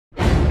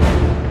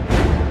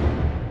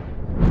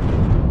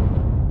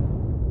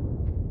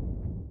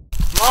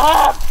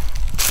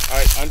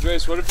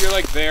Andres, what if you're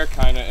like there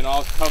kinda and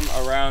I'll come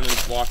around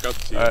and walk up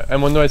to you? Alright,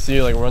 and when do I see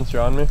you, like once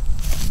you're on me?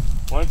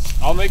 Once,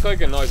 I'll make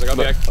like a noise, like I'll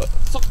be like, I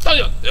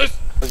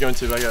was going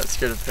to, but I got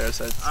scared of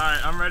parasites.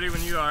 alright, I'm ready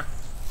when you are.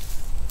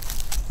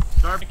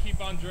 Start to keep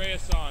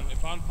Andreas on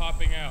if I'm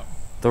popping out.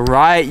 The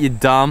right, you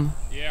dumb.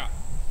 Yeah.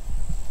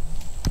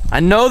 I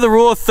know the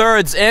rule of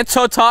thirds.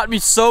 Anto taught me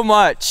so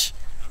much.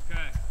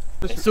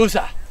 Okay.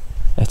 Sousa.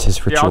 That's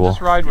his ritual. Yeah, I'll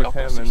just ride with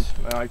him and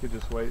I could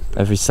just wait.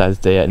 Every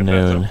Saturday at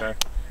noon, Okay.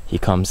 he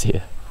comes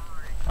here.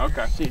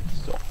 Okay.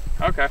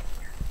 Okay.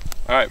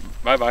 Alright,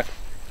 bye-bye.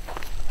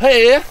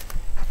 Hey!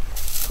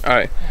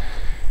 Alright.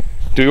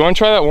 Do you want to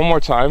try that one more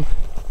time?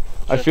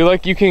 I feel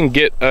like you can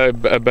get a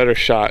better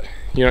shot.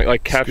 You know,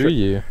 like capture. Screw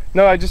you.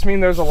 No, I just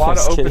mean there's a lot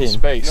of open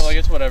space. No, like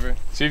it's whatever.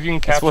 See if you can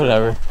capture. It's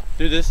whatever.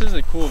 Dude, this is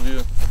a cool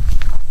view.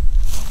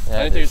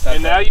 Yeah,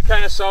 and now you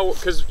kind of saw,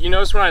 because you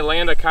notice when I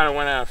land, I kind of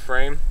went out of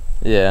frame.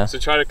 yeah. So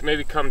try to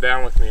maybe come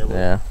down with me a little.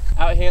 Yeah.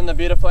 Out here in the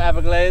beautiful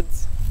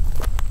Everglades.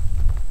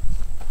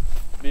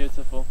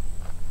 Beautiful.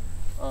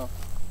 Oh.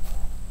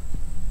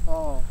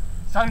 Oh.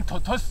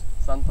 Santotos.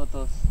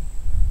 Santotos.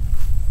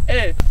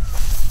 Hey!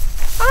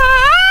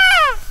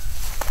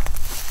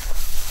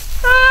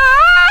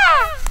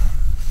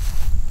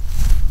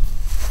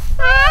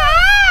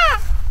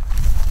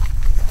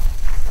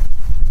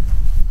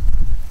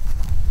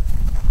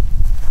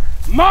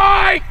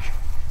 Mike!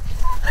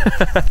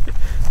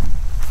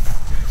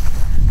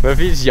 What if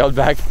he just yelled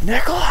back,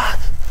 Nicholas?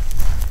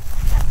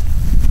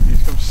 He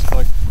just comes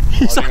like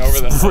floating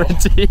over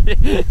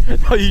the hill.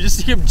 No, you just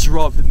see him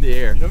drop in the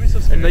air. You know what's so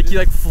scary? And like he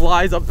like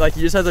flies up, like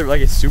he just has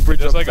a super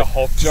Just jump. like a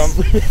Hulk jump.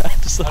 Yeah,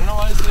 just I like, don't know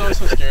why this is always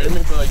so scary to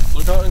me, but like,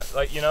 look how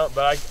Like, you know,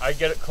 but I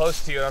get it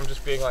close to you and I'm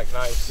just being like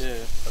nice. yeah.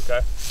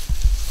 Okay?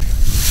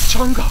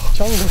 Chongo.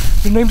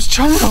 Chongo. Your name's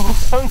Chongo.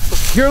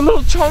 Chongo. You're a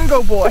little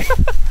Chongo boy.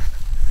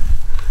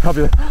 I'll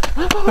be like,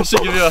 I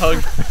should give you a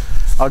hug.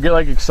 I'll get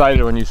like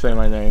excited when you say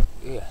my name.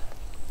 Yeah.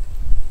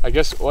 I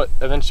guess what,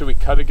 and then should we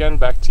cut again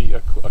back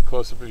to a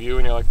close-up of you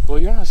and you're like, well,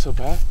 you're not so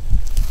bad.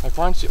 Like,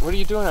 why aren't you, what are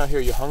you doing out here?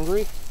 You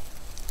hungry?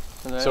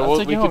 So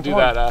we can do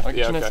that after.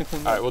 Yeah, okay.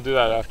 Alright, we'll do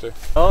that after.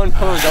 Oh no,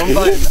 don't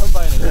bite me, don't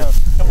bite me, no.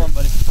 Come on,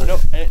 buddy. No,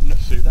 hey, no.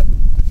 Shoot. I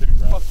couldn't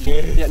grab Fuck you.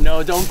 Yeah,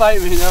 no, don't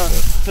bite me, no.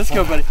 Let's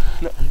go, buddy.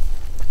 No.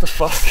 What the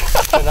fuck?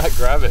 I cannot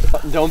grab it.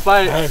 Don't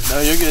bite. No,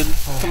 you're good.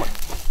 Come on.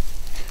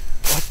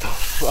 What the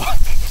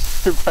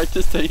fuck? You're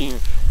practicing.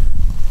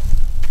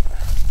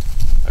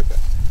 Okay.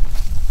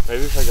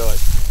 Maybe if I go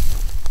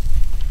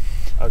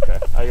like... Okay,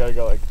 I gotta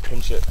go like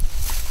pinch it.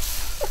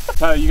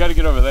 Tyler, you gotta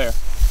get over there.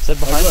 sit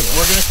behind Look, me.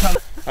 we're gonna come.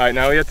 Alright,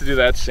 now we have to do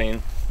that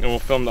scene. And we'll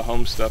film the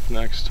home stuff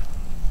next.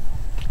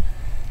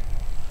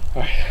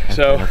 Alright,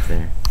 so... Up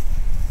there.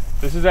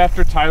 This is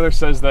after Tyler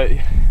says that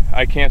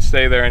I can't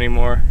stay there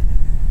anymore.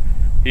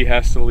 He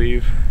has to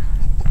leave.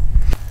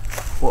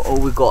 What all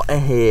we got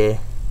in here?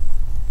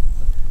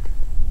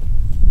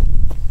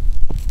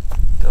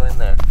 Go in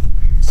there.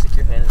 Stick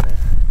your hand in there.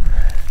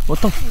 What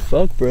the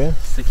fuck, bruh?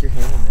 Stick your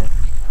hand in there.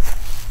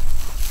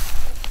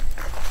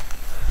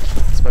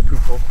 It's my poop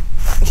hole.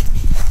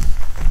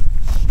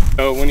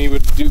 So when he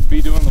would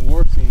be doing the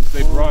war scenes,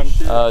 they'd run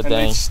Oh, and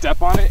dang. they'd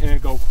step on it and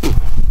it'd go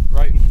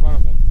right in front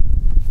of them.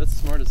 That's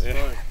smart as Yeah.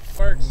 fuck.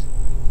 Works.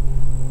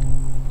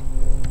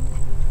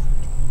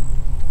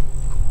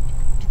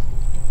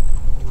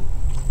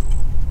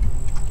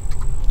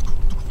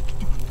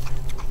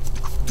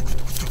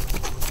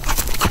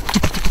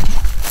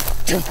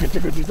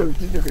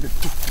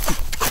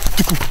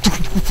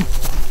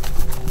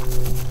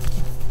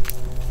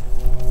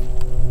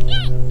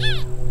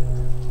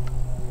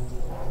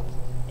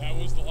 That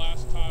was the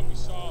last time we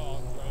saw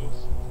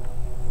Andres.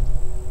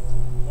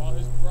 While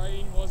his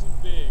brain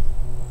wasn't big,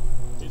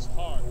 his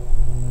heart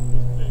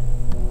was bigger.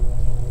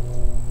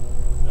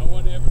 No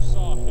one ever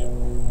saw him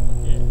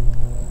again.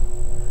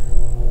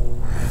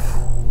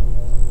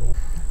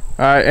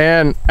 Alright,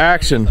 and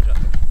action.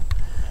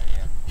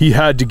 He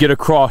had to get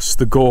across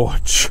the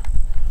gorge.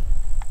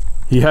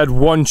 He had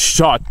one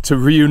shot to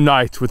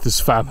reunite with his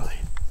family.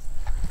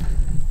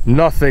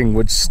 Nothing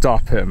would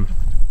stop him.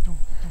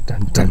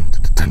 Dun dun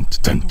dun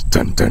dun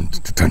dun dun dun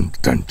dun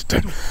dun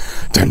dun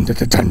dun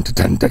dun dun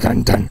dun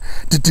dun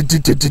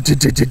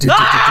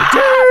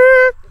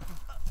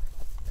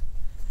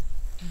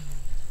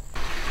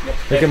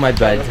Look at my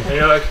bed. And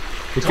you're like,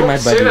 Look at my don't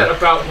say buddy. that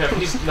about him.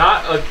 He's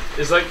not a,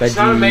 he's like, he's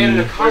not a man in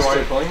a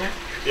costume.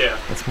 Yeah.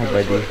 That's my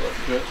buddy.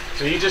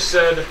 So he just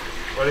said,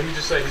 what did he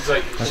just say? He's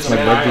like, he's That's just my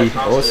a man in a buddy.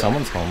 costume. Oh,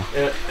 someone's home.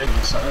 Yeah.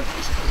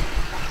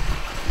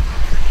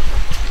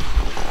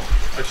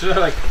 Or should I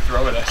like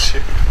throw it at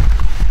you?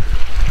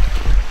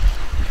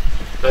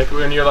 Like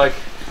when you're like,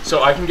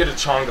 so I can get a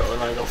Chongo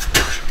and I go.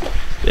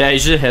 Yeah, you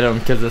should hit him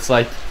because it's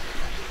like,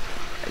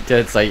 I'm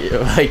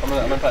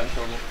gonna pat his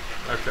shoulder.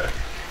 Okay.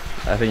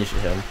 I think you should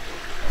hit him.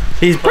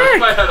 He's What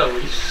if I back. had a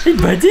leash? Hey,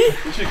 buddy.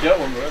 You should get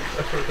one, bro.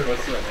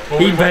 What's that? Well,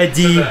 Hey, we went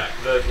to buddy.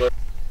 that,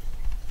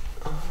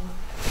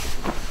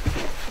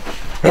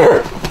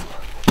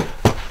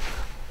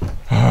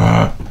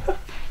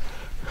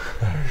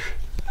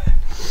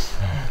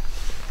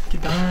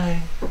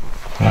 Goodbye.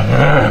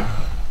 Alright.